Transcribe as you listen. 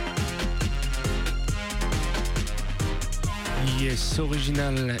Yes,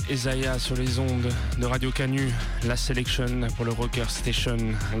 original Isaiah sur les ondes de Radio Canu, la Selection pour le Rocker Station.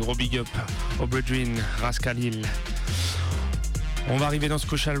 Un gros big up au Bredwin, Ras Khalil. On va arriver dans ce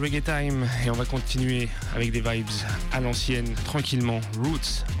Koshal Reggae Time et on va continuer avec des vibes à l'ancienne, tranquillement.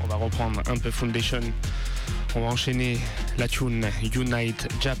 Roots, on va reprendre un peu Foundation. On va enchaîner la tune Unite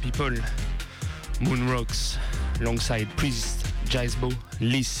Ja People, Moon Rocks, alongside Priest, Jazzbo,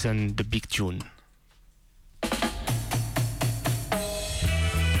 Listen the Big Tune.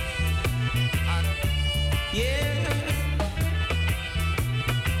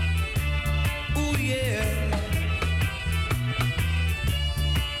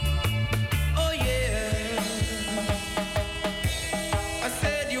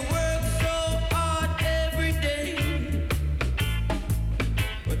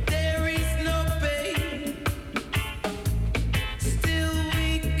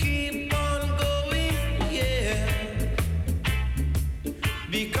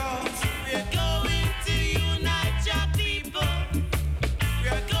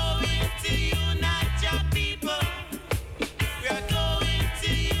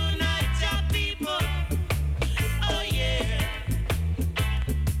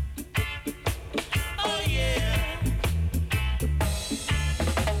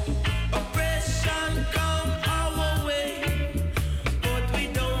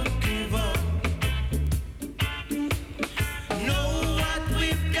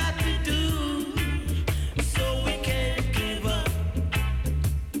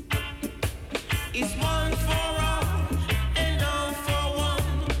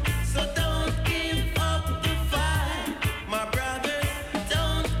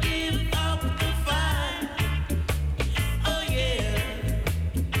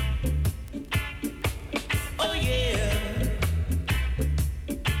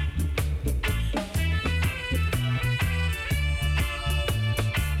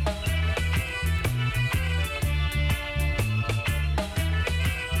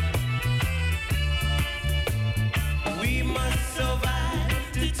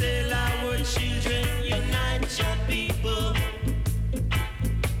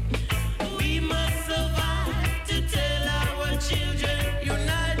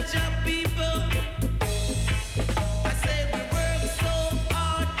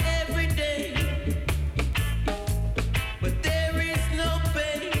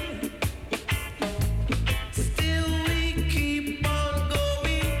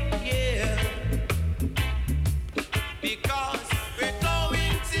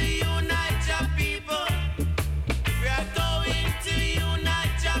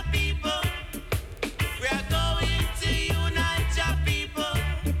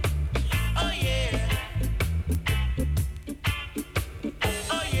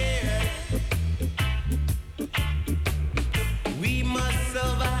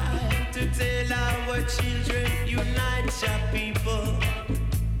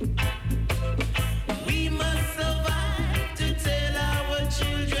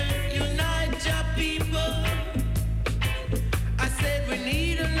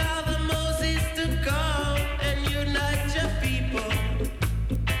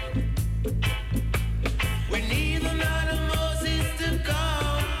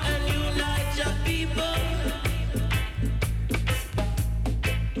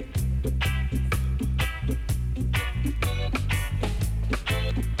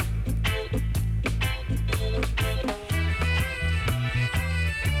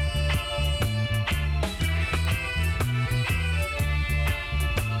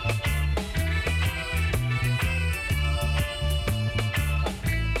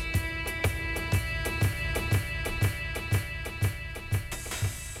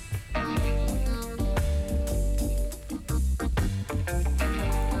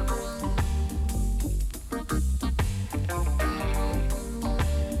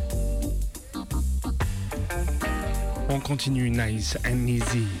 On continue nice and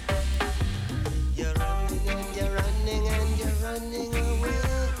easy. You're running and you're running and you're running away.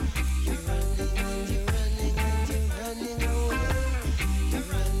 You're running and you're running and you're running away. You're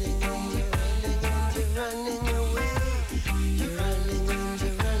running and you're running and you're running away. You're running and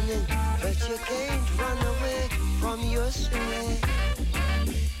you're running, but you can't run away from yourself.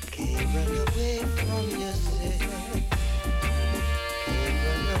 Can't run away from yourself. Can't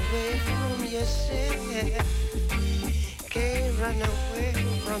run away from yourself. Can't run away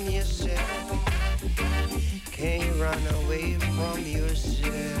from yourself. Can't run away from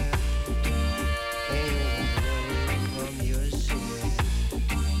yourself. Can't run away from yourself.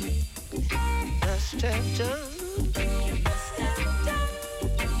 Must have done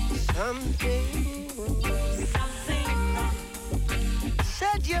something wrong.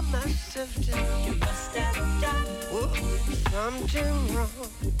 you must have done. You must have done. Oh, something wrong.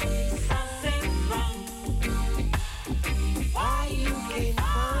 Something wrong. Why you can't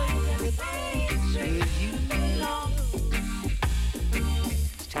find the place where you belong?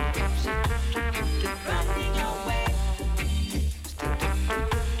 Running away.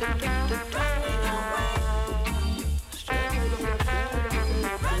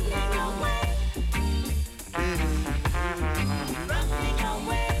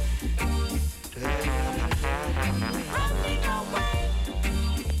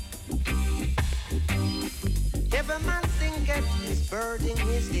 Every man think that his burden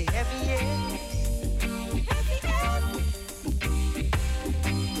is the heaviest.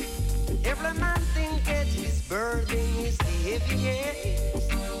 Every man think that his burden is the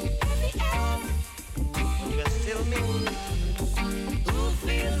heaviest. But still me, who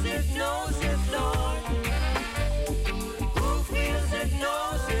feels it knows it, Lord. Who feels it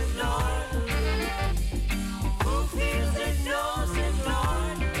knows it, Lord. Who feels it knows it,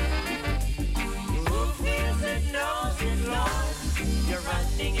 Lord. Knows it, Lord. You're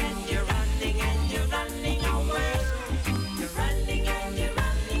running and you're running and you're running away. You're running and you're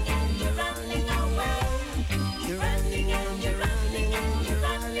running and you're running away. You're running and you're running and you're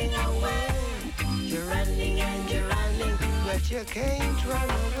running away. You're running and you're running, but you can't run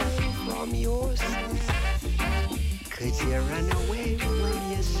away from yourself. Could you run away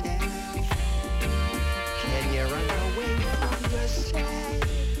from yourself? Can you run away from yourself?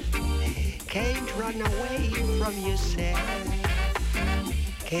 Can't run away from yourself.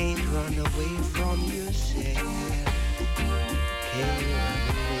 Can't run away from yourself. Can't run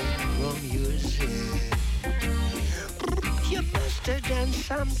away from yourself. You must have done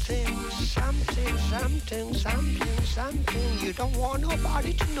something you don't want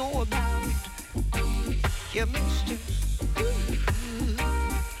nobody to know about. You must have,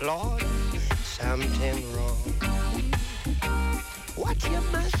 Lord, something wrong. What you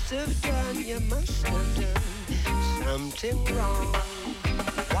must have done something wrong.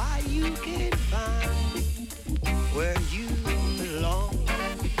 Why you can't find where you belong?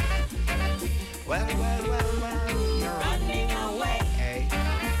 Well, you're running away. Hey,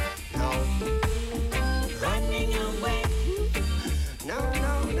 no, running away. No,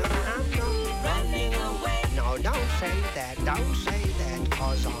 I'm not running away. No, don't say that,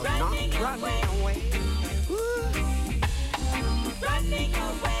 'cause I'm not running away. Running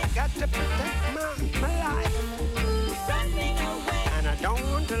away. Got to protect my life. Running away. And I don't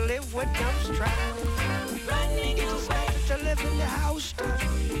want to live with no strife. Running away. It's better to live in the house stuff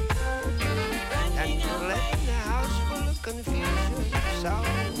than to live in the house full of confusion. So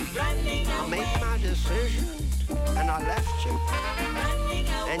I made my decision and I left you.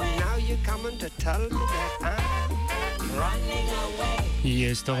 And now you're coming to tell me that I'm running away.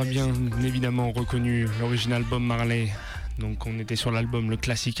 Yes, t'auras bien évidemment reconnu l'original Bob Marley. Donc on était sur l'album, le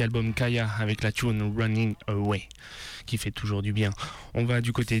classique album Kaya avec la tune Running Away qui fait toujours du bien. On va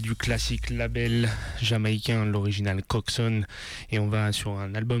du côté du classique label jamaïcain, l'original Coxon, et on va sur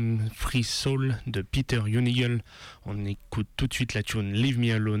un album Free Soul de Peter Unigal. On écoute tout de suite la tune Leave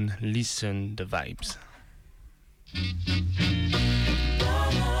Me Alone, Listen the Vibes.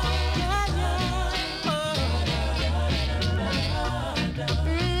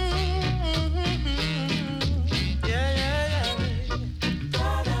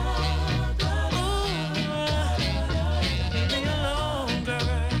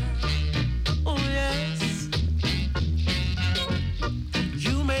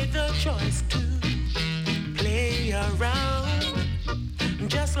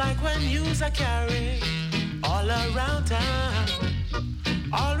 Just like when you's a carry all around town.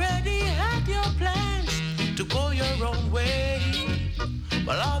 Already had your plans to go your own way.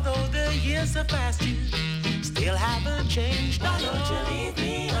 Well, although the years have passed, you still haven't changed. Why don't you leave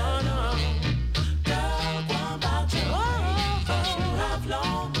me alone? No. Girl, go about your way. 'Cause you have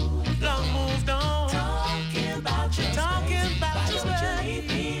long moved on. Talking about your space. Why don't you leave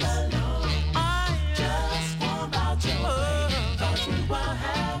me alone? Just go about your way. Thought you were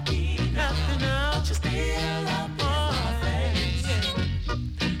happy now, but you're still up in my face.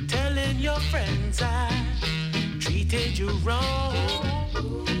 Telling your friends I treated you wrong,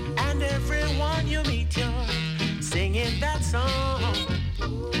 and everyone you meet you're singing that song.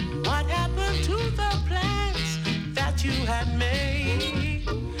 What happened to the plans that you had made?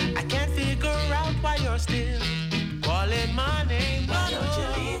 I can't figure out why you're still calling my name. Why don't you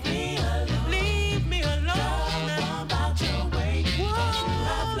leave me alone? Leave me alone. Go about your way. Cause you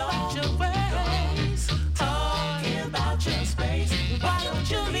have lost your ways. Talking about your space. Why don't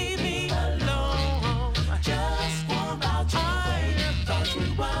you leave me alone? Just go about your way. Thought you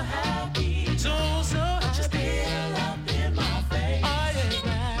were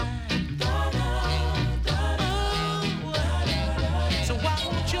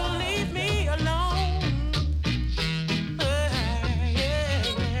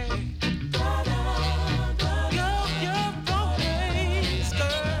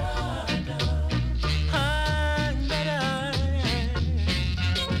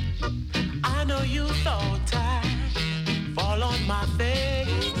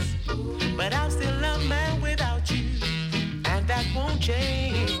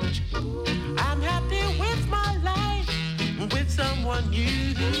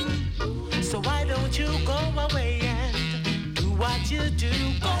So why don't you go away and do what you do?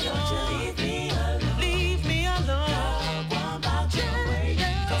 Go Why don't you on. leave me alone? Leave me alone. Go about your way,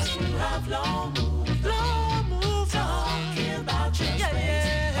 'cause you have long moved Long move on. talking about your Yeah, space.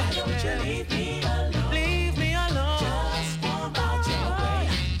 yeah, Why don't you yeah. leave me alone? Leave me alone. Just go about your way.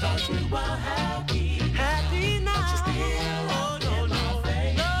 Thought you were happy. Happy now. But you're still Oh, up no, in no. my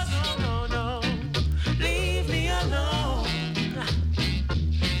face. No, no, no. Leave me alone.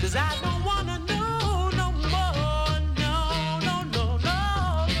 'Cause I don't wanna know no more. No, no, no, no.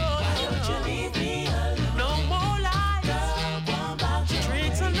 Why don't you leave me alone? No more lies. Girl, go about your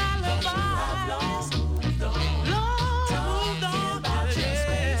Tricks way. and Thought you have long alibis. moved on. Long moved Talking on. about your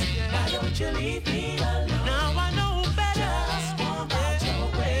space. Yeah, Why yeah. don't you leave me alone? Now I know better. Just go about your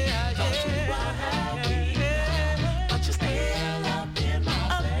way. Thought you were happy. But you're still up in my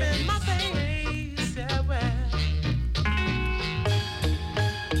Up face. in my face, yeah, well.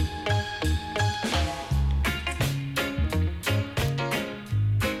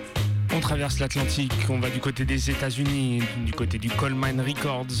 On traverse l'Atlantique, on va du côté des États-Unis, du côté du Colemine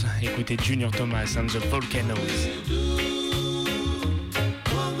Records. Écoutez Junior Thomas and the Volcanoes.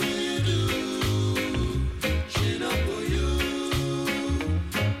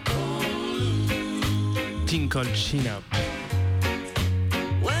 Thing called Chin Up.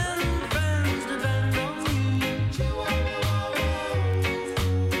 When friends depend on you,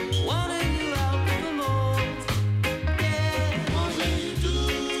 wanting you out the more, yeah. What will you do?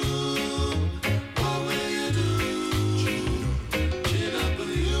 What will you do? Chin up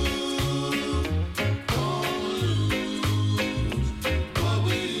with you, all lose. What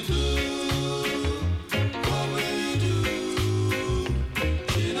will you do? What will you do?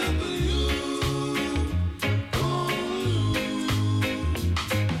 Chin up with you.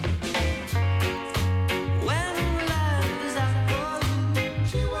 When life is out for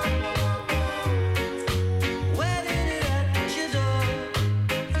you, waiting it at your door,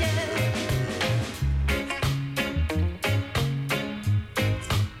 yeah.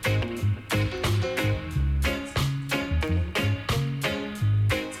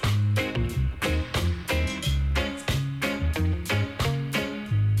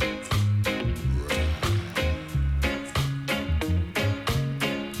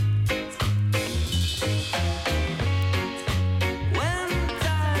 When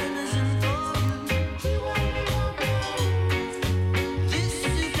time isn't for you, this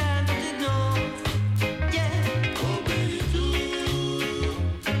you can't ignore, yeah. What will you do?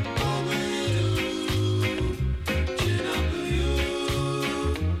 What will you do? Chin up with you,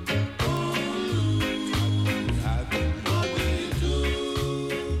 all lose. What will you do?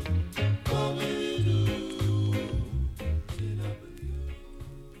 What will you do? Chin up with you.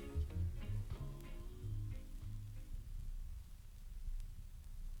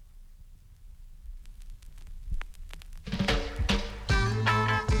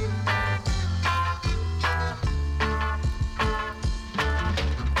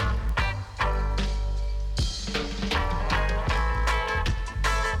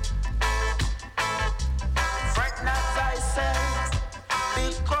 Fret not thyself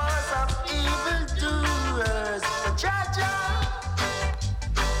because of evildoers. The judge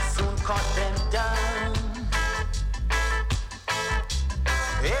soon cut them down.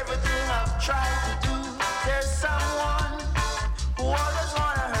 Everything I've tried to do, there's someone who always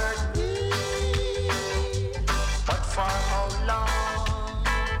wanna hurt me. But for how long?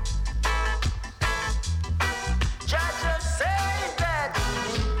 Judges say that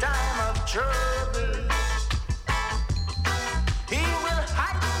in time of trouble, he will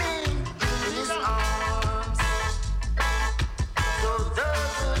hide me in his arms. So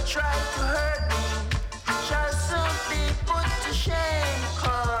those who try to hurt me shall soon be put to shame.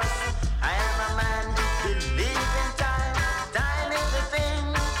 'Cause I am a man who believes in time. Time is the thing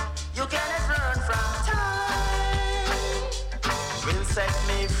you cannot run from. Time will set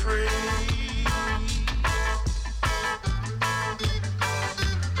me free.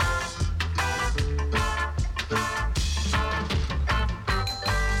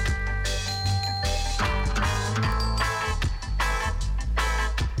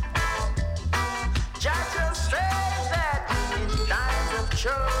 Judges say that in times of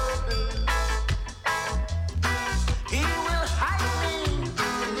trouble, he will hide me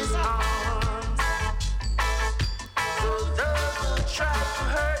in his arms. So those who try to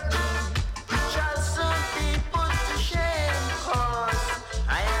hurt me shall soon be put to shame. 'Cause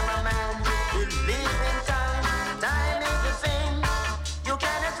I am a man who believes in time. Time is the thing you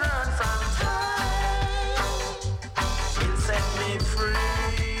cannot run from. Time will set me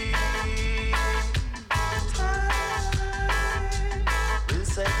free. Time will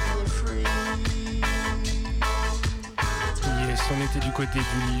set on était du côté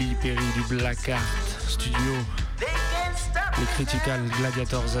du Lee Perry, du Black Art Studio. Les Critical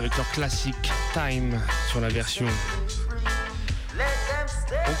Gladiators avec leur classique Time sur la version.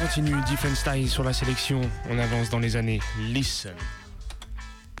 On continue, Different Style sur la sélection. On avance dans les années. Listen.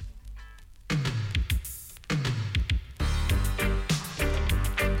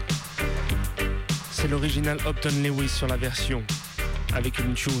 C'est l'original Upton Lewis sur la version. Avec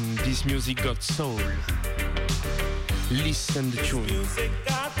une tune, This Music Got Soul. Listen the tune.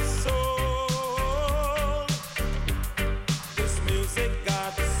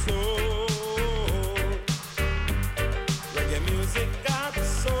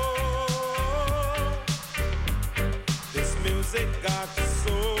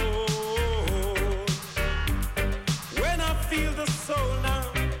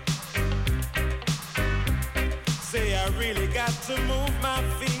 To move my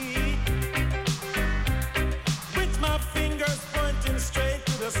feet with my fingers pointing straight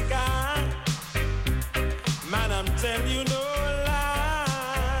to the sky. Man, I'm telling you no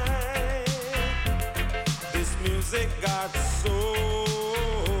lie. This music got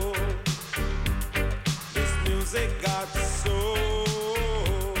soul. This music got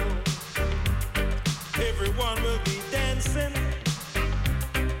soul. Everyone will be dancing,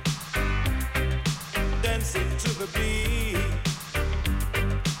 dancing to the beat.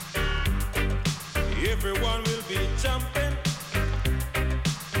 Everyone will be jumping,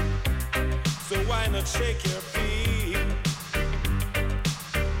 so why not shake your feet?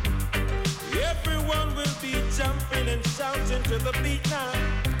 Everyone will be jumping and shouting to the beat now,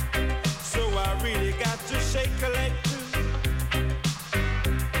 so I really got to shake a leg too.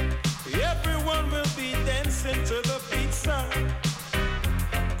 Everyone will be dancing to the beat song,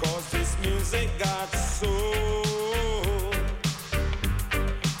 'cause this music got soul.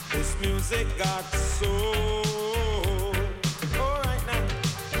 This music got soul. All right now.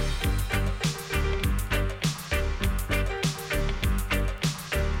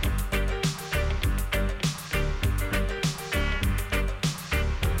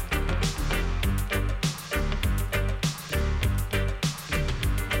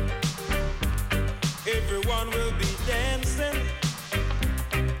 Everyone will be dancing,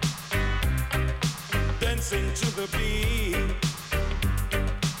 dancing to the beat.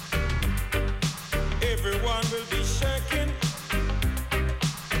 Everyone will be shaking,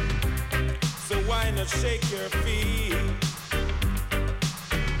 so why not shake your feet?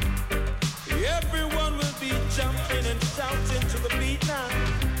 Everyone will be jumping and shouting to the beat now,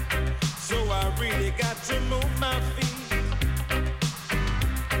 so I really got to move my feet.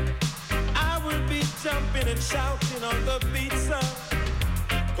 I will be jumping and shouting on the beat song,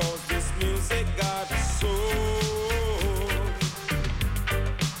 'cause this music got soul.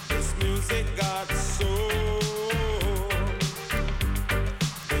 This music got soul.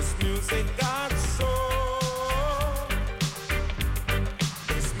 This music got soul.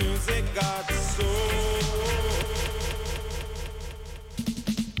 This music got soul.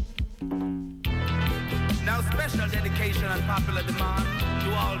 Now special dedication and popular demand to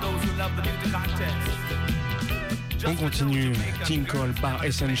all those who love the beauty contest. On continue, King Cole par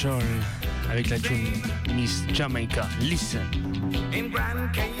Essential avec la tune Miss Jamaica. Listen. In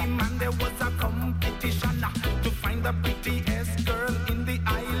Grand Cayman there was a competition to find the prettiest girl in the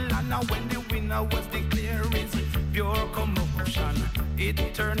island. Now when the winner was declared, it's pure commotion.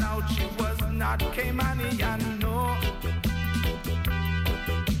 It turned out she was not Caymanian, no.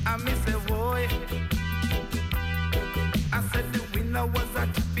 I miss a boy. I said the winner was a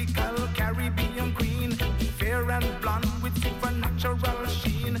typical Caribbean queen, fair and blonde with supernatural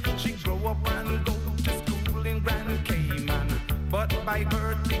sheen. She grew up and go to school in Grand Cayman, but by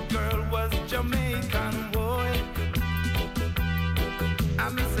birth the girl was Jamaican, boy. I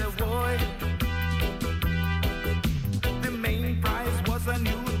miss a boy. The main prize was a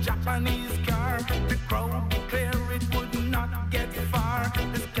new Japanese car. The crowd declared it would not get far.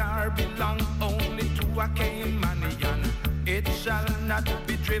 This car belonged only to a Caymanian. It shall not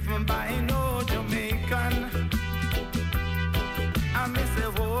be driven by no Jamaican. I miss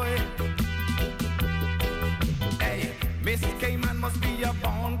a boy. Hey, Miss Cayman must be a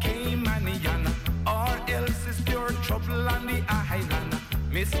born Caymanian, or else it's pure trouble on the island.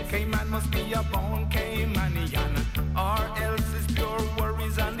 Miss Cayman must be a born Caymanian, or else it's pure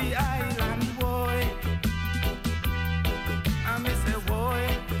worries on the island, boy. I miss a boy.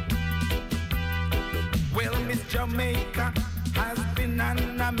 Well, Miss Jamaica has been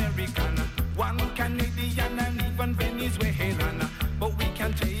an American, one Canadian and even Venezuelan. But we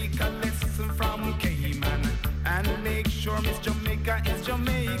can take a lesson from Cayman and make sure Miss Jamaica is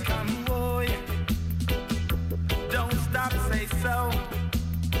Jamaican, boy. Don't stop, say so.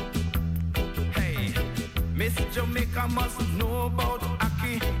 Hey, Miss Jamaica must know about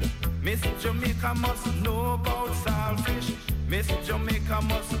Aki. Miss Jamaica must know about saltfish. Miss Jamaica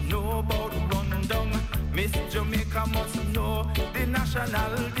must know about rundown. Miss Jamaica must know the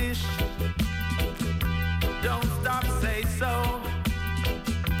national dish. Don't stop, say so.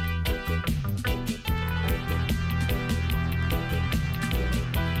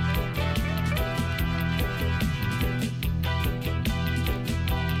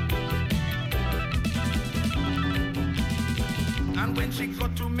 And when she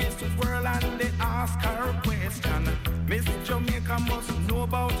got to Miss World and they ask her a question, Miss Jamaica must know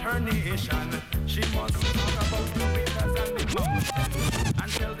about her nation. She must talk about the rivers and the mountains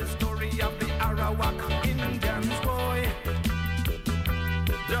and tell the story of the Arawak Indians, boy.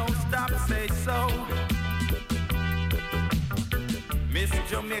 Don't stop, say so. Miss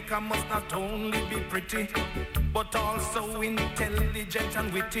Jamaica must not only be pretty, but also intelligent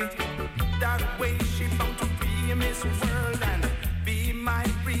and witty. That way she bound to be Miss World and be my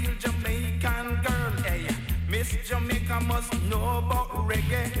real Jamaican girl. Hey, Miss Jamaica must know about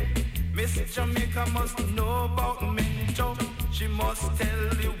reggae. Miss Jamaica must know about mento. She must tell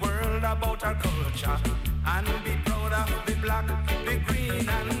the world about her culture and be proud of the black, the green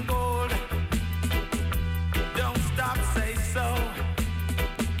and gold. Don't stop, say so.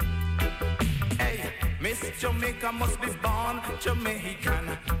 Hey, Miss Jamaica must be born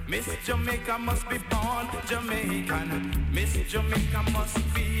Jamaican. Miss Jamaica must be born Jamaican. Miss Jamaica must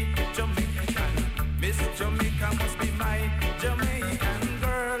be Jamaican. Miss Jamaica must be my Jamaican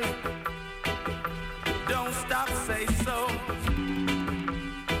girl. Don't stop, say so.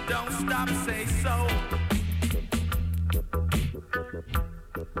 Don't stop, say so.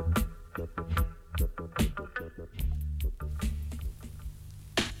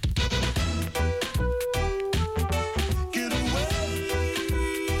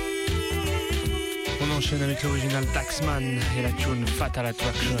 On enchaîne avec l'original Taxman et la tune Fatal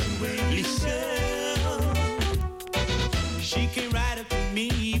Attraction. Listen. She came right up to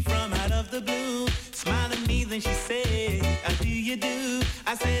me from out of the blue, smiled at me, then she said, how do you do?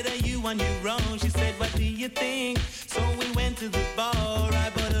 I said, are you on your own? She said, what do you think? So we went to the bar,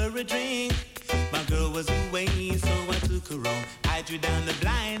 I bought her a drink. My girl was away, so I took her home. I drew down the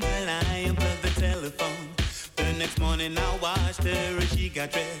blinds and I unplugged the telephone. The next morning I watched her as she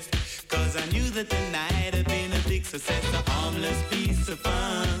got dressed, cause I knew that the night had been a big success, a harmless piece of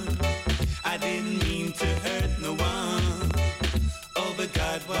fun. I didn't mean to hurt no one. Oh, but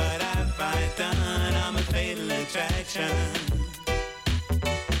God, what have I done? I'm a fatal attraction.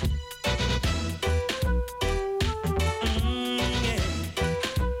 Yeah.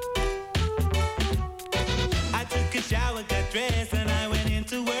 I took a shower, got dressed, and I went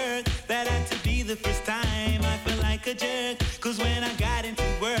into work. That had to be the first time I felt like a jerk, cause when I got into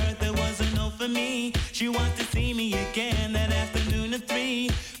work, there was a no for me. She wanted to see me again that afternoon at 3.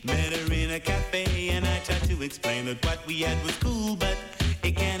 Met her in a cafe and I tried to explain that what we had was cool, but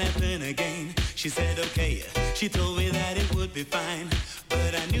it can't happen again. She said okay, she told me that it would be fine,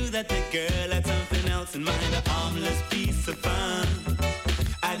 but I knew that the girl had something else in mind, a harmless piece of fun.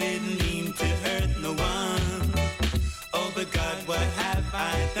 I didn't mean to hurt no one. Oh, but God, what have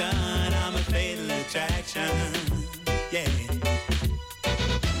I done? I'm a fatal attraction. Yeah.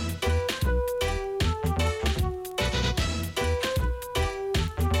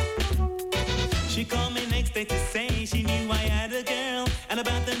 She called me next day to say she knew I had a girl, and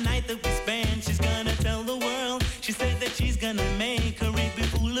about the night that we spent, she's gonna tell the world. She said that she's gonna make her a big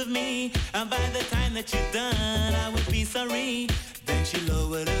fool of me, and by the time that she's done, I would be sorry. Then she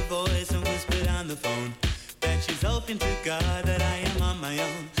lowered her voice and whispered on the phone that she's hoping to God that I am on my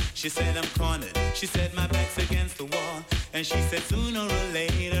own. She said I'm cornered, she said my back's against the wall, and she said sooner or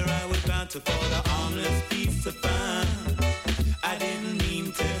later I was bound to fall, a harmless piece of fun. I didn't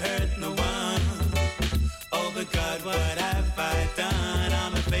mean to hurt no one. Oh, but God, what have I done?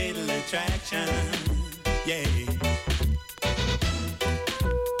 I'm a fatal attraction. Yeah.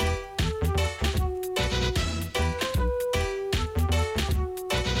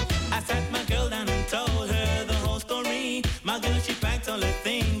 I sat my girl down and told her the whole story. My girl, she packed all her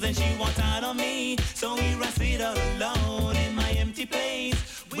things and she walked out on me. So here I sit all alone in my empty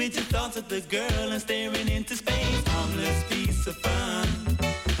place, with the thoughts of the girl and staring into space. Harmless piece of fun.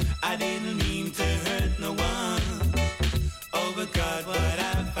 I didn't mean to hurt no one. Oh, but God, what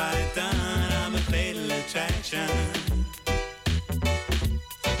have I done? I'm a fatal attraction.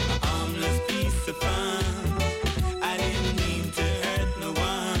 A harmless piece of fun. I didn't mean to hurt no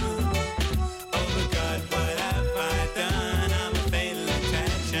one. Oh, but God, what have I done? I'm a fatal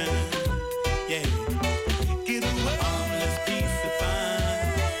attraction. Yeah. Get away. A harmless piece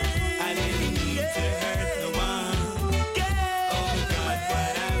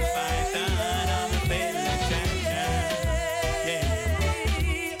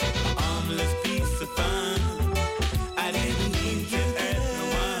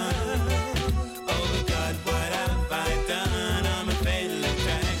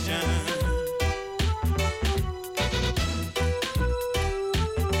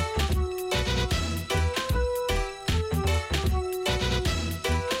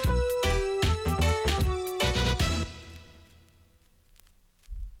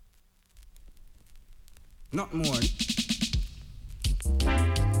not more.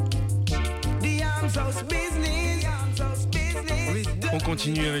 The Arms House business, On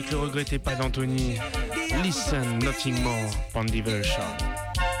continue avec le regretté pas d'Anthony. Listen, Nothing More, Pandy version.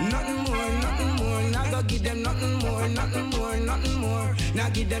 Nothing more, nothing more. Now go give them nothing more, nothing more, nothing more. Now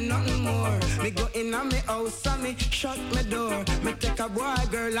give them nothing more. Me go in on me house and me shut me door. Me take a boy,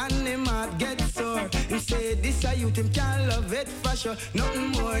 girl, and him heart get sore. Him say this a youth, him can't love it for sure. Nothing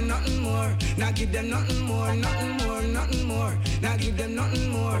more, nothing more. Now give them nothing more, nothing more, nothing more. Now give them nothing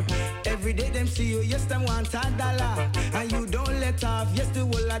more. Every day them see you, yes them want $1, and you don't let off. Yes the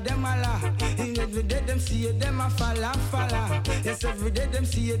whole of them a laugh. Every day them see you, them a falla. Yes every day them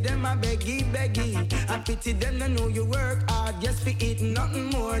see you, them a beggy. I pity them, they know you work hard. Yes for eat nothing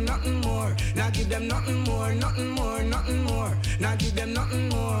more, nothing more. Now give them nothing more, nothing more, nothing more. Now give them nothing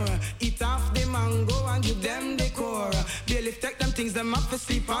more. Eat off the mango and give them the core. Barely take them things, them have to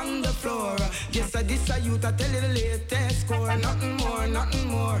sleep on the floor. Yes I this a youth, I tell you the latest score. Nothing more, nothing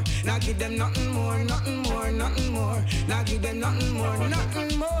more. Now give them nothing more, nothing more, nothing more. Now give them nothing more,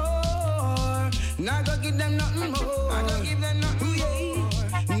 nothing more. Now go give them nothing more. I go give them nothing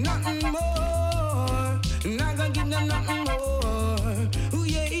more, nothing more. Now go give them nothing more. Ooh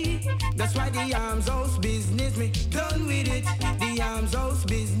yeah. That's why the Arms House business me done with it. The Arms House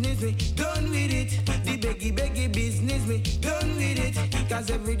business me done with it. The beggy business me done with it.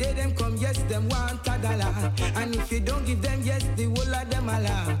 Cause every day them come, yes them want $1. And if you don't give them, yes the whole of them a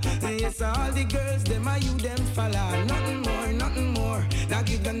laugh. Yes all the girls them are you them follow. Nothing more, nothing more. Now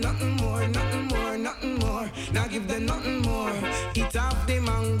give them nothing more, nothing more, nothing more. Now give them nothing more. Eat off the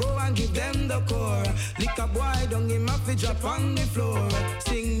mango and give them the core. Lick a boy don't give my fi drop on the floor.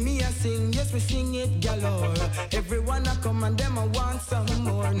 Sing me a sing, yes we sing it galore. Everyone a come and them a want some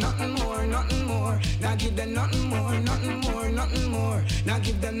more. Nothing more, nothing more. Now give them nothing more, nothing more, nothing more. Now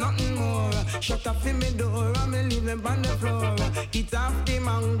give them nothing more. Shut up in me door and me leave them on the floor. Eat off the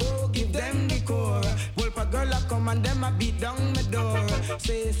mango, give them the core. Wolf a girl a come and them a beat down my door.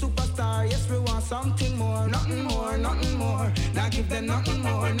 Say superstar, yes we want something more. Nothing more, nothing more. Now give them nothing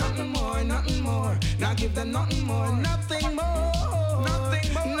more, nothing more, nothing more. Now give them nothing more, nothing more.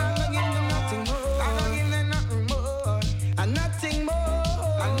 Nothing more. Now give them nothing more. I don't give them nothing more. And nothing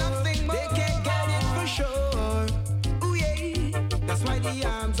more. And nothing more. They can't get it for sure. Ooh yeah. That's why the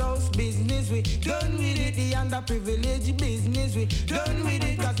Arms House business we done with it. The underprivileged business we done with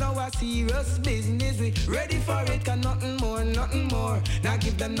it. Cause now a serious business we ready for it. Cause nothing more, nothing more. Now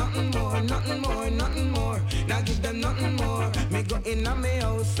give them nothing more, nothing more, nothing more. Now give them nothing more. Me go in a me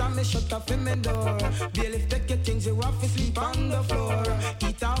house and me shut off in me door. Barely take your things, you have to sleep on the floor.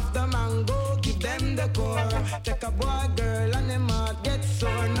 Eat off the mango, give them the core. Take a boy, girl, and them heart get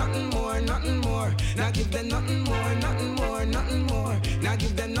sore. Nothing more, nothing more. Now give them nothing more, nothing more, nothing more. Now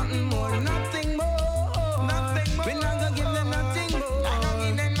give them nothing more, nothing more. Nothing more. We not gonna give them nothing more. I don't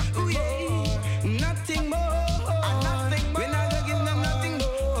give them nothing more. Nothing more. Nothing more. We not gonna give them nothing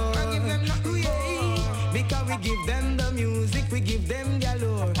more. I give them nothing more. Because we give them the music, we give them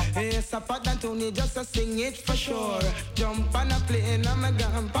galore. Yes, apart than Tony, just to sing it for sure. Jump on a plane, I'm a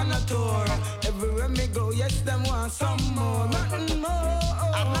jump on a tour. Everywhere me go, yes, them want some more. Nothing more.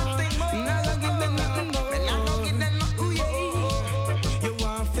 Nothing more. Now I give them nothing more. Now I give them nothing more. You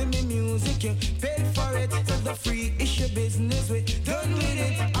want for me music, you paid for it. So the free issue business, we done with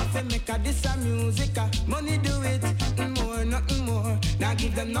it. I feel make a this a music, money do it. Nothing more, nothing more. Now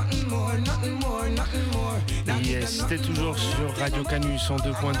give them nothing more, nothing more, nothing more. Yes, t'es toujours sur Radio Canu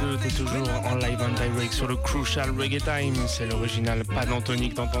 102.2, t'es toujours en live and direct sur le Crucial Reggae Time. C'est l'original Pas d'Anthony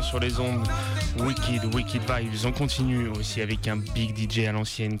que t'entends sur les ondes. Wicked Vibes. On continue aussi avec un big DJ à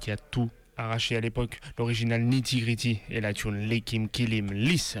l'ancienne qui a tout arraché à l'époque. L'original Nitty Gritty et la tune Lick Him Kill Him.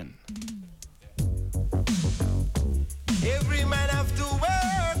 Listen. Every man have to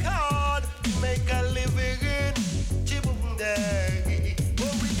work hard to make a living. Chibunde.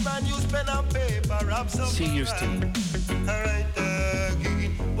 Oh, which man use pen and paper, rap some. Serious thing. Alright,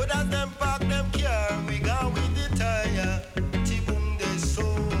 but as them park them car, we go with the tire. Chibunde so.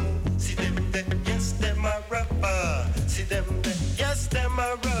 See them there, yes, them a rapper. See them there, yes, them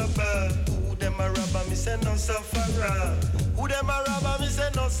a rapper. Who them a rapper, me say no sufferer. Who them a rapper, me say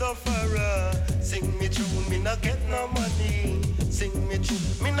no sufferer. Sing me tune, me not get no money. Sing me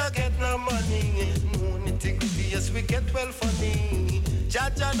tune, me not get no money. No nitty-gritty, yes, we get well funny.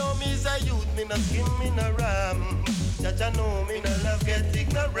 Jaja know me is a youth, me not skim, me no ram. Jaja know me no love get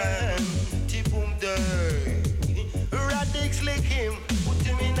ignorant. T-boom day. Radix lick him, put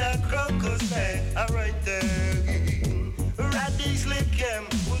him in a crocus bag. Alright there. Radix lick him,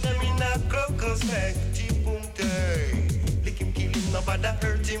 put him in a crocus bag. T-boom day. Lick him, kill him, nobody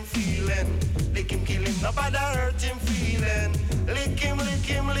hurt him feeling. Lick him, kill him, nobody hurt him feeling. Lick him, lick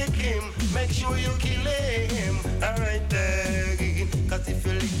him, lick him. Make sure you kill him. Alright there. Cause if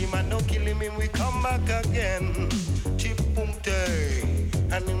you lick him and don't kill him, we come back again. Chip punte.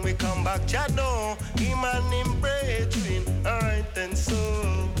 And then we come back, Chado. Him and him brethren. Alright then so.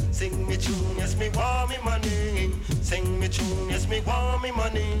 Sing me tune, yes me want me money. Sing me tune, yes me want me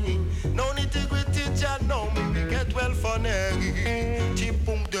money. No nitty-gritty, Chad, no me get well funny. Chip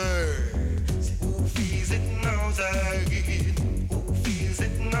punte. Who feels it knows I get. Who feels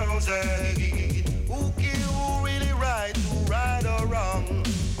it knows I get. Who really right, who right or wrong.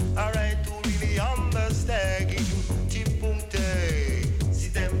 Alright, who really understand. Chipunte. See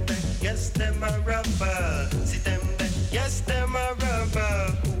them there, yes them a rapper. See them there, yes them a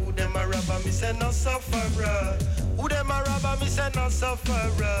rapper. Who them a rapper, me say no sufferer. Who them a rapper, me say no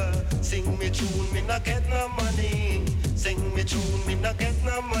sufferer. Sing me tune, me not get no money. Sing me tune, me not get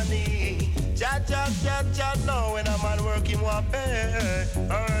no money. Ja, no, when a man working want pay.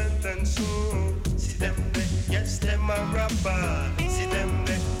 Alright and so. See them there, yes them a rapper. See them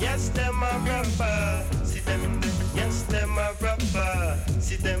there, yes them a rapper. See them there, yes them a rapper.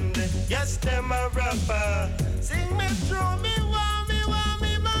 See them there, yes them a rapper. Sing me through, me want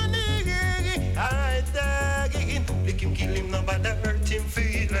me money. Alright there, lick him, kill him, nobody hurt him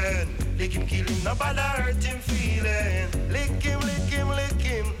feeling. Lick him, kill him, nobody hurt him feeling. Lick him, lick him, lick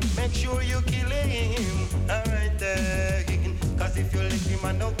him. Make sure you kill him. Alright there. Cause if you lick him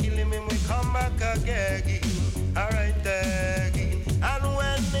and don't kill him, we come back again. Alright there. And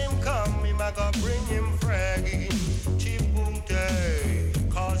when him come, him I go bring him fragging. Chibunte.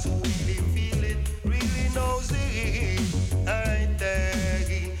 Cause who really feel it, really knows it. Alright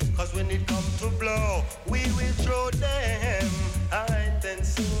there. Cause when it come to blow, we will throw them. Alright then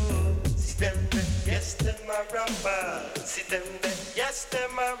so. See them there, yes them a rapper. See them there, yes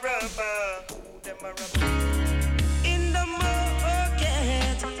them a rapper. Who them a rapper? In the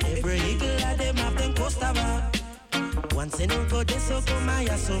market, every eagle of them have them customer. Once in a go, they so come my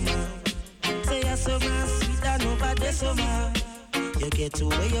yasoma. Say yasoma, sweet and over the summer. You get to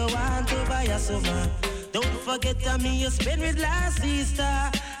where you want over yasoma. Don't forget me you spend with last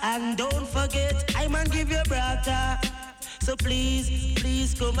Easter. And don't forget, I man give you brother. So please,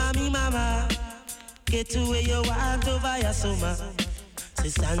 please come on me mama. Get to where you want over yasoma. Say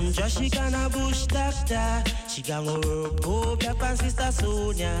Sandra, she gonna bush doctor. She gonna work go back and sister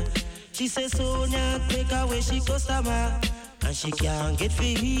Sonia. She say Sonia take away she customer. And she can't get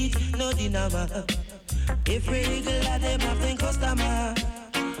feed, no dinner. Every eagle of them have them customer.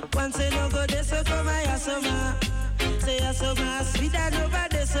 Once they no go they so come my asoma. Say asoma, sweet and over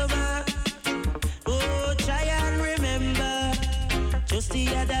the summer. Oh, try and remember. Just the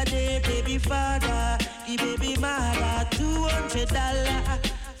other day, baby father, the baby mother, $200.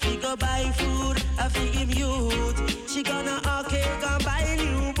 She go buy food, I feed him youth. She gonna okay, gonna buy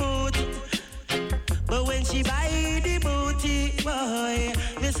new boot. But when she buy the booty, boy,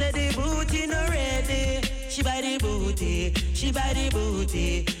 me say the booty no ready. She buy the booty, she buy the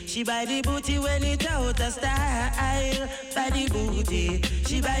booty. She buy the booty when it out of style. Buy the booty,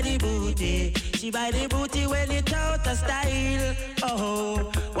 she buy the booty. She buy the booty when it out of style.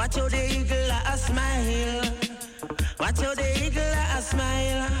 Oh, watch how the eagle a smile. Watch how the eagle a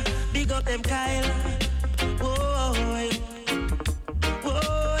smile. Big up them Kyle. Whoa,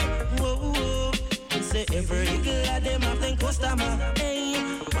 whoa, whoa. Say every eagle of them have them customer. Hey,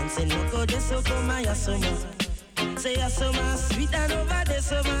 once in no go they so come my asoma. Say asoma, sweet and over the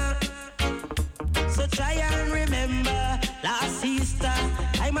summer. So try and remember last Easter,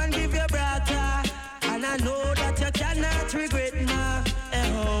 I man give you brother. And I know that you cannot regret ma.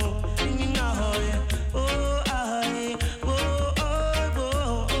 Oh,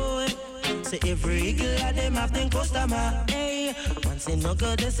 no, say every eagle of them have them customer. Hey, once in no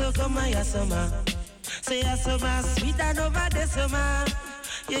go they so come my asoma. Say asoma, sweet and over the summer.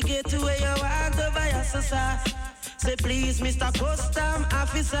 You get to where you want over your sister. Say please, Mr. Custom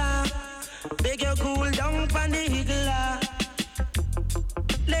Officer, beg you cool down for the eagle.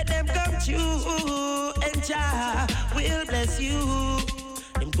 Let them come to you and Jah will bless you.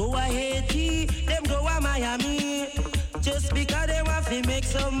 Them go a Haiti, them go a Miami. Just because they want to make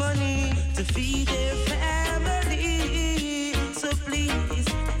some money to feed their family. So please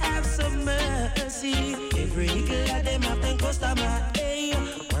have some mercy. Every eagle of them have them customer. Hey,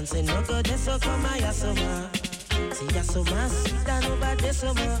 once in no go, they so come my asoma. See yasoma, sweet and over the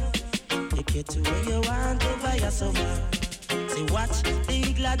summer. You get to where you want over yasoma. See watch the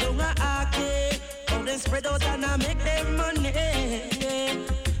eagle down a arcade. How they spread out and I make them money.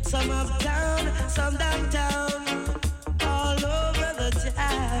 Some uptown, some downtown, all over the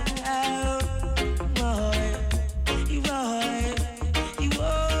town.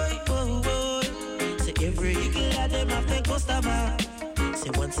 regular them have the customer. Say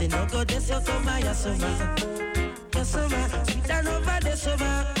once in no go, this you come my summer. Your summer, sweet and over the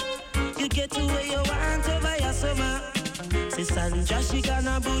summer. You get to where you want over your summer. Say Sandra, she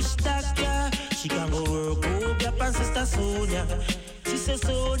gonna bush doctor. She can go work up your pan sister Sonia. She say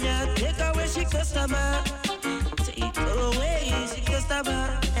Sonia, take away she customer. Take away she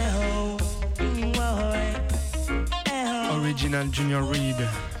customer. Eh-ho, Original Junior Reid,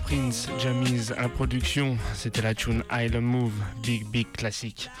 Prince, Jamiz à la production, c'était la tune Island Move, big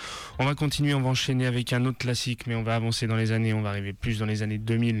classique. On va continuer, on va enchaîner avec un autre classique, mais on va avancer dans les années, on va arriver plus dans les années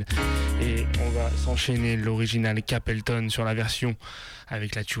 2000 et on va s'enchaîner l'original Capleton sur la version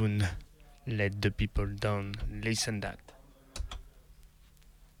avec la tune Let the People Down, Listen That.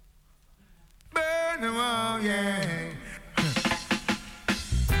 Burn them all, yeah.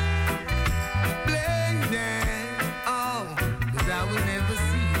 I will never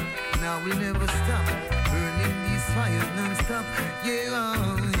see, and I will never stop burning these fires non-stop. Yeah,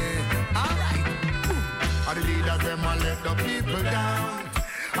 oh, yeah. Alright. All the leaders, them a let the people down.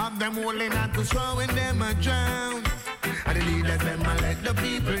 Have them holding on to throwing them a drown. All the leaders, them a let the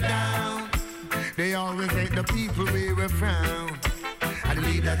people down. They always let the people wear a frown. All the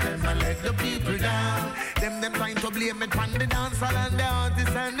leaders, them a let the people down. Them trying to blame it on the dancehall and the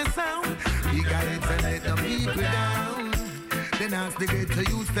artists and the sound. We got it to let the people down. Then ask the get to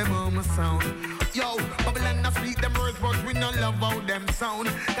use them on my sound. Yo, Babylon a speak them words, but we no love how them sound.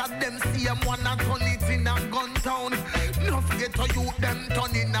 Cause them see them wanna turn it in a gun town. No forget to use them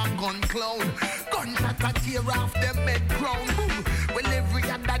turn in a gun clown. Gunshot a tear off them head crown. Well, every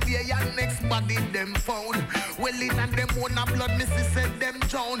other day and next body them found. Well, in and them own a blood, missy said them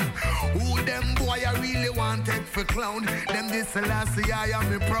drown. Who them boy I really wanted for clown. Them this last year I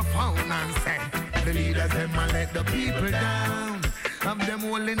am profound and say the leaders them a let the people down. Have them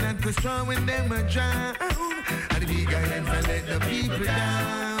holding on to strong when them a drown. And the big guys a let the people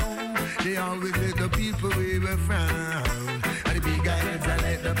down. They always let the people wear a frown. And the big guys a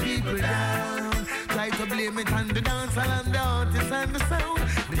let the people down. Try to blame it on the dancehall and the artists and the sound.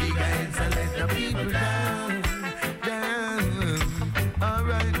 The big guys a let the people down.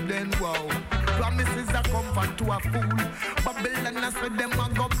 Alright then, wow. Promises a comfort to a fool. Babylon a said them a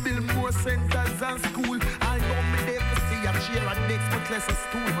go build more centers and school. I know me there to see a chair and decks, much less a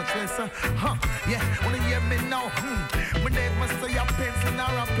stool, much less a yeah, wanna hear me now? Me never say a pencil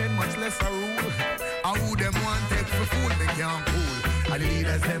nor a pen, much less a rule. How who them want take for fool, they can't fool. And the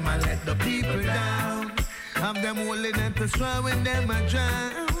leaders them a let the people down. Have them holding them to straw when them a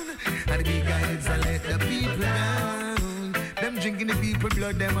drown. And the big guys a let the people down. Them drinking the people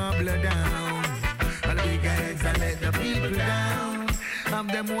blood, them a blood down. And the big guys a let the people down. Have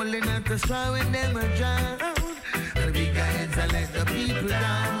them holding on to straw when them a drown. And the big guys a let the people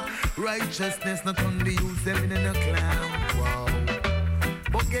down. Righteousness not only use them in a clown. Wow.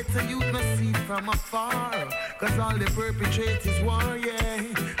 But get to youth must see from afar. Cause all they perpetrate is war, yeah.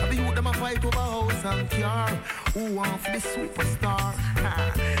 And the youth them a fight over house and car. Who want for the superstar?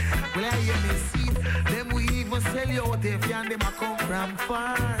 Well I hear me see them we even sell you out if you and them a come from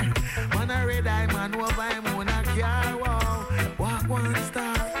far. Man a red eye man who buy him on a car. Wow, walk one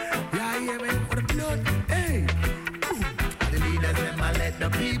star. Yeah, hear me for the blood. Hey, the leaders them a let the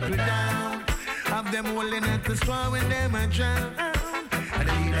people down. Have them holding at the straw when them a drown. And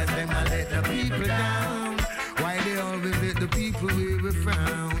the leaders them a let the people down. Why they always let the people wear a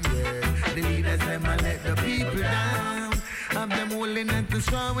frown? Yeah, the leaders them a let the people down. Have them holding at the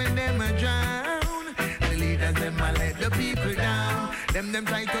straw when them a drown. And the leaders them a let the people down. Them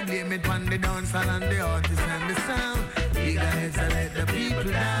try to blame it on the dancehall and the artists and the sound. The guys a let the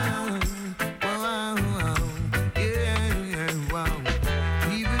people down. Wow, wow, yeah, wow.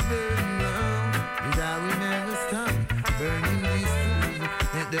 Keep it burning now, cause I will never stop burning these fools.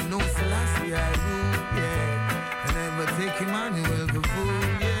 Let them know Selassie I rule, yeah. I never take him on for fool,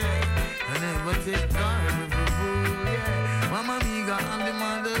 yeah. I never take God for fool, yeah. Mama Miga, I'm the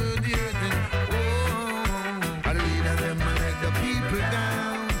mother of the earth, and oh, I lead them and let the people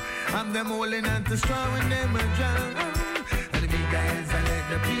down. I'm them holding on to straw when them a drown. And the big guys, I let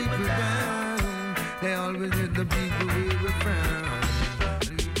the people down. They always let the people wear a frown.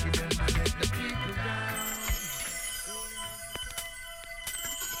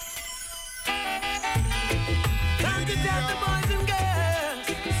 Can't you tell the boys and girls?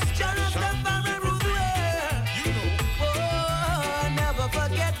 Jonathan Barry rule the world. Oh, never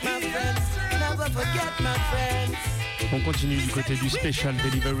forget my friends. Never forget my friends. On continue du côté du Special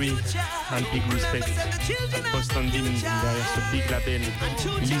Delivery, un big respect à Boston Bean derrière ce big label.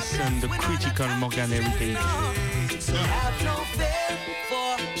 Listen the Critical Morgan Heritage. Have no fear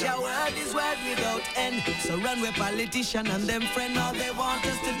for your word world is world without end. So run with politician and them friend. All they want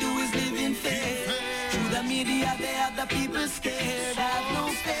us to do is live in fear. Through the media they have the people scared. Have no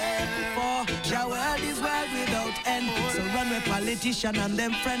fear, for your world is world without end. So run with politician and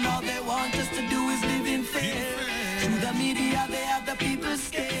them friend. All they want us to do is live in fear. Through the media they have the people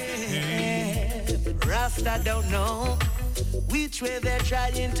scared. Rasta don't know which way they're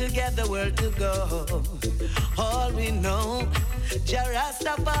trying to get the world to go. All we know, Jah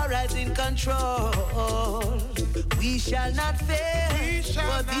Rastafari's in control. We shall not fail,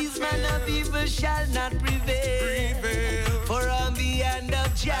 for these men of evil shall not prevail. For on the end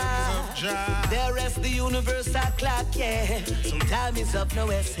of Jah, there rests the universal clock, yeah. So time is of no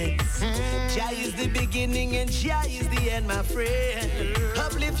essence. Jah is the beginning and Jah is the end, my friend.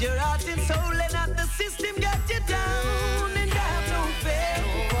 Uplift your heart and soul and not the system get you down. And have no fear,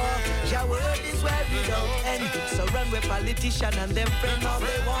 for Jah word is where we don't end. So run with politician and them friend. All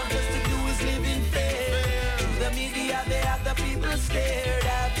they want us to do is live in fear. Through the media they have the people scared.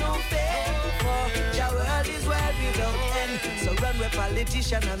 Have no fear, for Jah word is where we don't end. So run with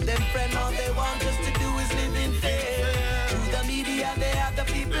politician and them friend. All they want us to do is live in fear. Through the media they have the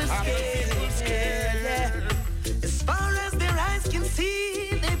people scared. Yeah. As far as their eyes can see,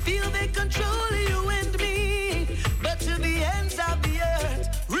 they feel they control you and me. But to the ends of the earth,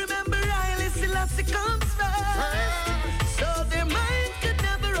 remember Haile Selassie comes first. So their mind could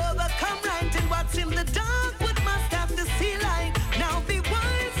never overcome right, and what's in the dark would must have to see light. Now be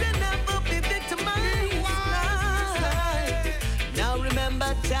wise and never be victimized. Now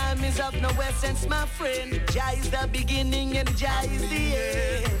remember time is of no essence, my friend. Jah is the beginning and Jah is the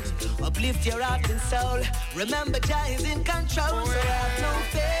end. Uplift your heart and soul. Remember Jah is in control, so have no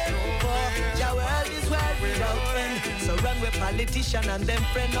fear. For Jah world is world without end. So run with politician and them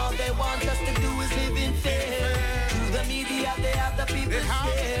friend. All they want us to do is live in fear. Through the media they have the people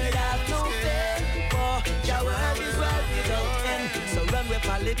scared. Have no fear, for Jah world is world without end. So run with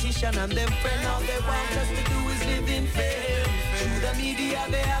politician and them friend. All they want us to do is live in fear. Through the media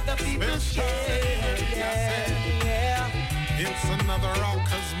they have the people scared. Yeah. It's another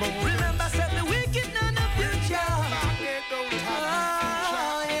rockers mode. Remember, said the wicked none of future.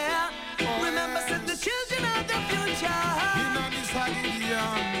 Oh, yeah. Remember, said the children of the future.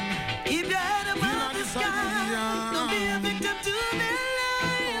 Keep your head above the sky. Don't be a victim to their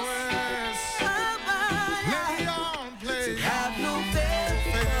lies. Have no fear.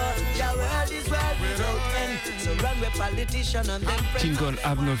 Your world is world without end. So run with politician and them friends. Tingle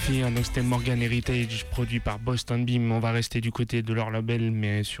Have No Fear, donc c'était Morgan Heritage produit par Boston Beam. On va rester du côté de leur label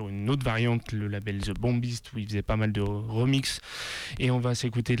mais sur une autre variante, le label The Bombist, où ils faisaient pas mal de remix. Et on va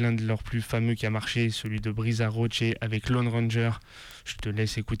s'écouter l'un de leurs plus fameux qui a marché, celui de Brisa Roche avec Lone Ranger. Je te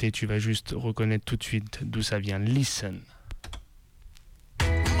laisse écouter, tu vas juste reconnaître tout de suite d'où ça vient. Listen.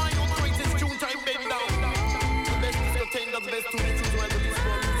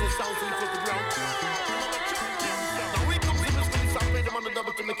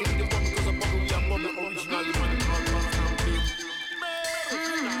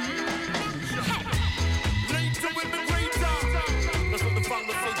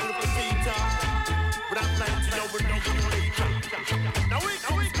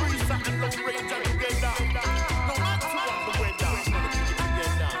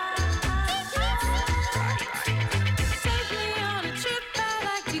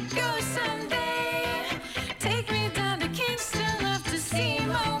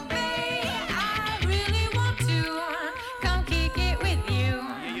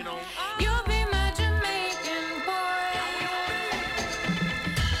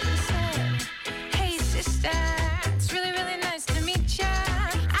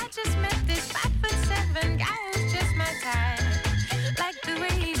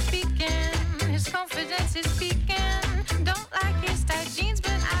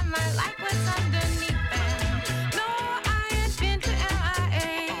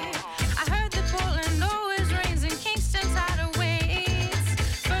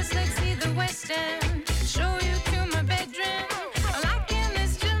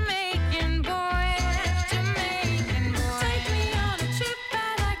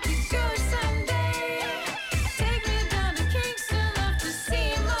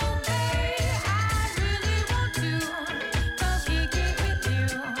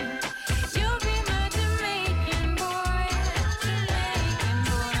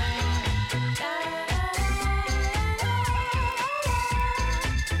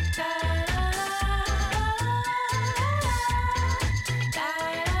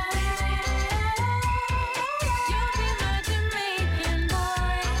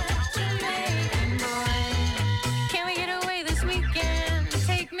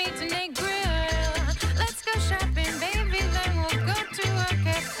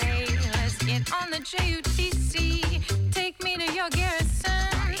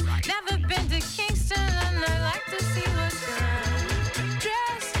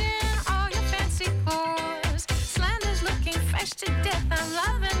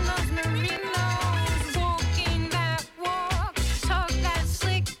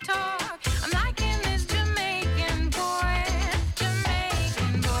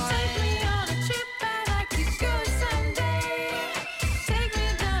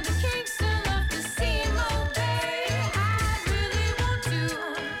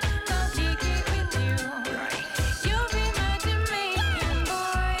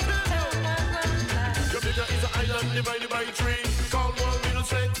 divided by three. Call one middle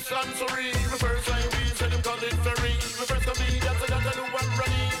sex and sorry. The first time we said them call it ferry. The first of me, that's a do one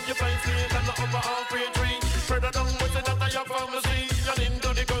running. You find snake and the upper halfway tree. Further down, we say that I have pharmacy. And into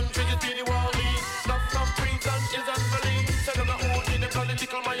the country, it's the Wally. Not from prison, is and valley. Said on the old in the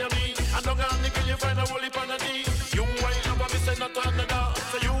political Miami. And down on the girl, you find a holy panady. You ain't have a missing not another.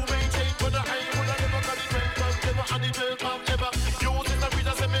 So you may change, but the high would have never got it 12 months, never and the 12 months, never. You is the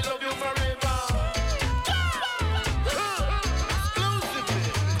reader, say me love you forever. Exclusively,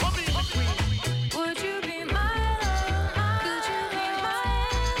 come in, queen. Would you be my love? Could you be mine?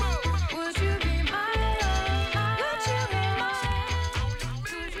 Would you be my love? Would you be mine?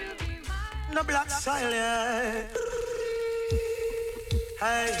 Could you be mine? No black silence.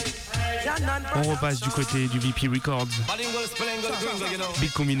 Hey. On repasse du côté du VP Records.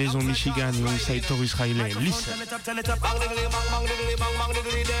 Big combinaison Michigan, alongside Taurus Riley. Listen.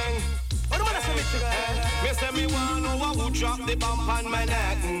 Me say me want know who drop the bomb on my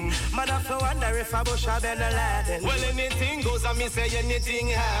neck. Man, I feel wonder if I bush have been Aladdin. Well, anything goes and me say anything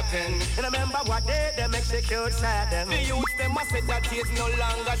happen. And remember what them execute sad. The youth them must say that it's no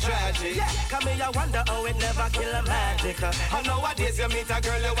longer tragic. Yeah, come here, I wonder how it never kill a magic. And nowadays you meet a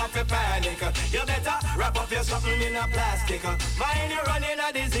girl you have to panic. You better wrap up your something in a plastic. Mind you running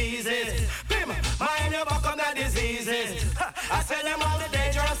a diseases. Bim, mind you buck on the diseases. I sell them all the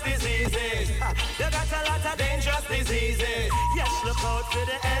dangerous diseases. You got a lot of dangerous diseases. Yes, look out for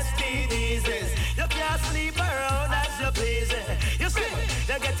the STDs. You can't sleep around as you please. You see,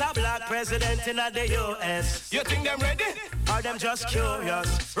 they get a black president in the US. You think them ready? Or them just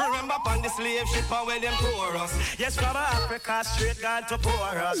curious? Remember upon the slave ship and where them pour us. Yes, from Africa straight gone to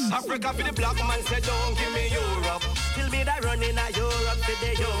pour us. Africa for the black man said don't give me Europe. Still me that running a Europe for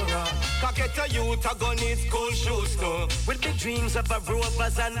the Euro. Cock it to youth a gun need school shoes too. With big dreams of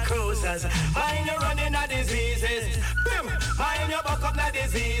rovers and cruisers. Mind you running a diseases. Bim, mind you buck up the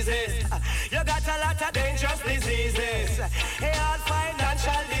diseases. You got a lot of dangerous diseases. Hey, all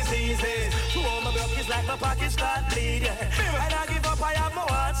financial diseases. Two of my block is like my pocket start bleeding. And I give up, I have my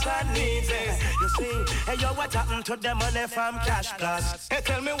wants and needs. You see, hey, yo, what happened to the money from Cash Plus? Hey,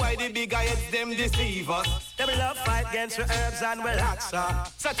 tell me why the big heads them deceive us. Them love fight against the herbs and relaxer.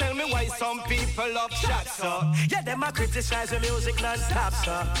 So tell me why some people love shots, sir. Yeah, them a criticize the music non-stop,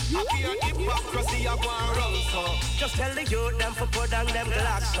 sir. I hear hypocrisy a one run, sir. Just tell the youth them for put down them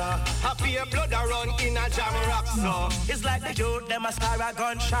glocks, sir. Happy blood a run in a jam rock, sir. It's like the youth them a star a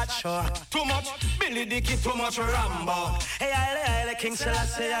gunshot, sure. Too much Billy Dicky, too much Rambo. Hey, I King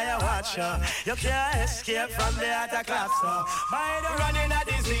Selassie, I watch you. You can't escape from the attack class, sir. Mind you running a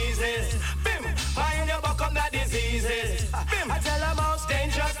diseases. Bim, mind you buck up the diseases. Bim, I tell them most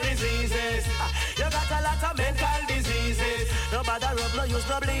dangerous diseases. You got a lot of mental diseases. No bother rub, no use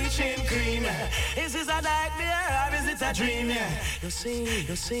no bleaching cream. Is this a nightmare or is it a dream? You see.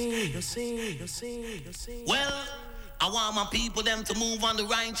 Well, I want my people them to move on the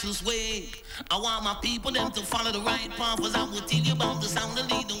righteous way. I want my people them to follow the right path. Cause I will tell you about the sound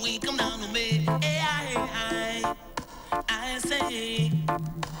of lead the way come down to me. Hey, I say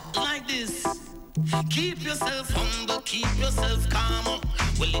like this. Keep yourself humble, keep yourself calm.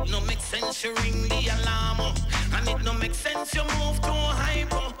 Well, it no make sense you ring the alarm. And it no make sense you move too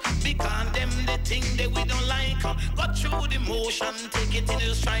hyper. Because them the thing that we don't like. Go through the motion, take it in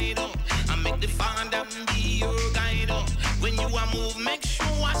your stride. And make the father be your guide. When you are move, make sure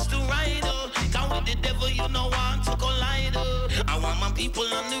watch the rider. Cause with the devil you know want to collide. I want my people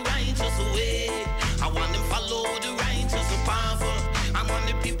on the righteous way. I want them follow the righteous path. I want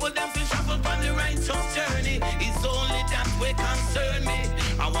the people them to travel on the righteous journey. It's only that way concern me.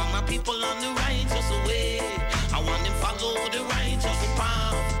 I want my people on the righteous way. I want them follow the righteous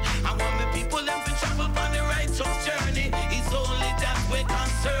path. I want my people them to travel on the righteous journey. It's only that way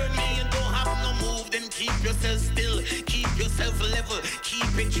concern me. You don't have no move, then keep yourself still. Keep yourself level,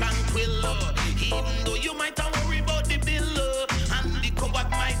 keep it tranquil. Even though you might have worry about the bill. And the cupboard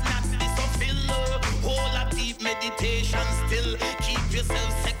might not be so filled. Whole a deep meditation still. Keep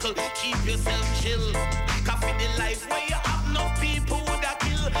yourself settled, keep yourself chill. Coffee the life where you have no people would a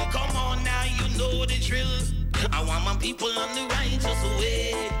kill. Come on now, you know the drill. I want my people on the righteous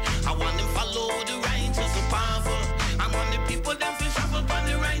way. I want them follow the righteous path. I want the people them to travel on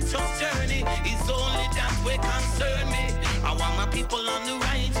the righteous journey. It's only that way concern me. I want my people on the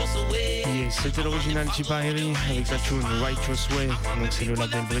righteous way. Yes, c'était l'original Chipaheri avec la tune Righteous Way. Donc c'est le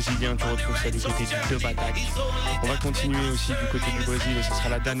label brésilien, tu retrouves ça du côté du Dub Attack. On va continuer aussi du côté du Brésil et ce sera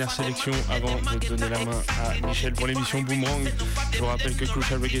la dernière sélection avant de donner la main à Michel pour l'émission Boomerang. Je vous rappelle que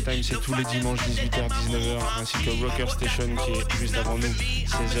Crucial Reggae Time c'est tous les dimanches 18h-19h ainsi que Rocker Station qui est juste avant nous.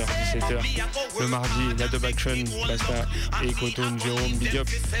 16h, 17h. Le mardi, la Dub Action, Basta et Cotone, Jérôme, Big Up.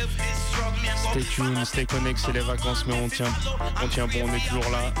 Stay tuned, stay connect, c'est les vacances, mais on tient bon, on est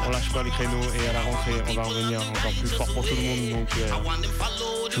toujours là, on lâche pas les créneaux et à la rentrée, on va revenir encore plus fort pour tout le monde. Donc,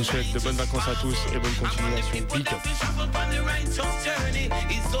 je vous souhaite de bonnes vacances à tous et bonne continuation. Big Up.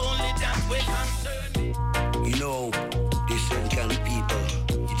 You know, there's certain kind of people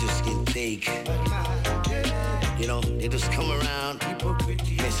you just can't take. You know, they just come around,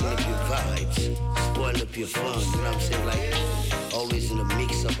 messing up your vibes, spoil up your fun, you know what I'm saying? Like, always in a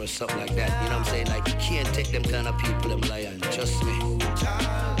mix-up or something like that, you know what I'm saying? Like, you can't take them kind of people, them lion, trust me. You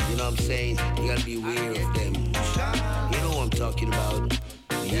know what I'm saying? You gotta be aware of them. You know what I'm talking about?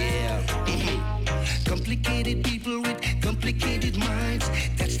 Yeah. Complicated people with complicated minds.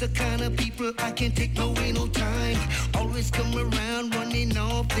 That's the kind of people I can't take no way, no time. Always come around running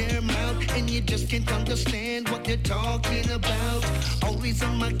off their mouth, and you just can't understand what they're talking about. Always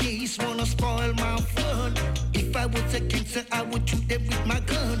on my case, wanna spoil my fun. If I was a gangster, I would shoot them with my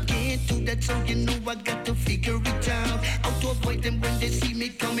gun. Can't do that, so you know I got to figure it out. How to avoid them when they see me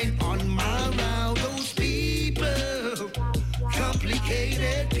coming on my route. Those people,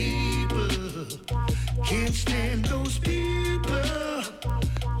 complicated people, can't stand those people.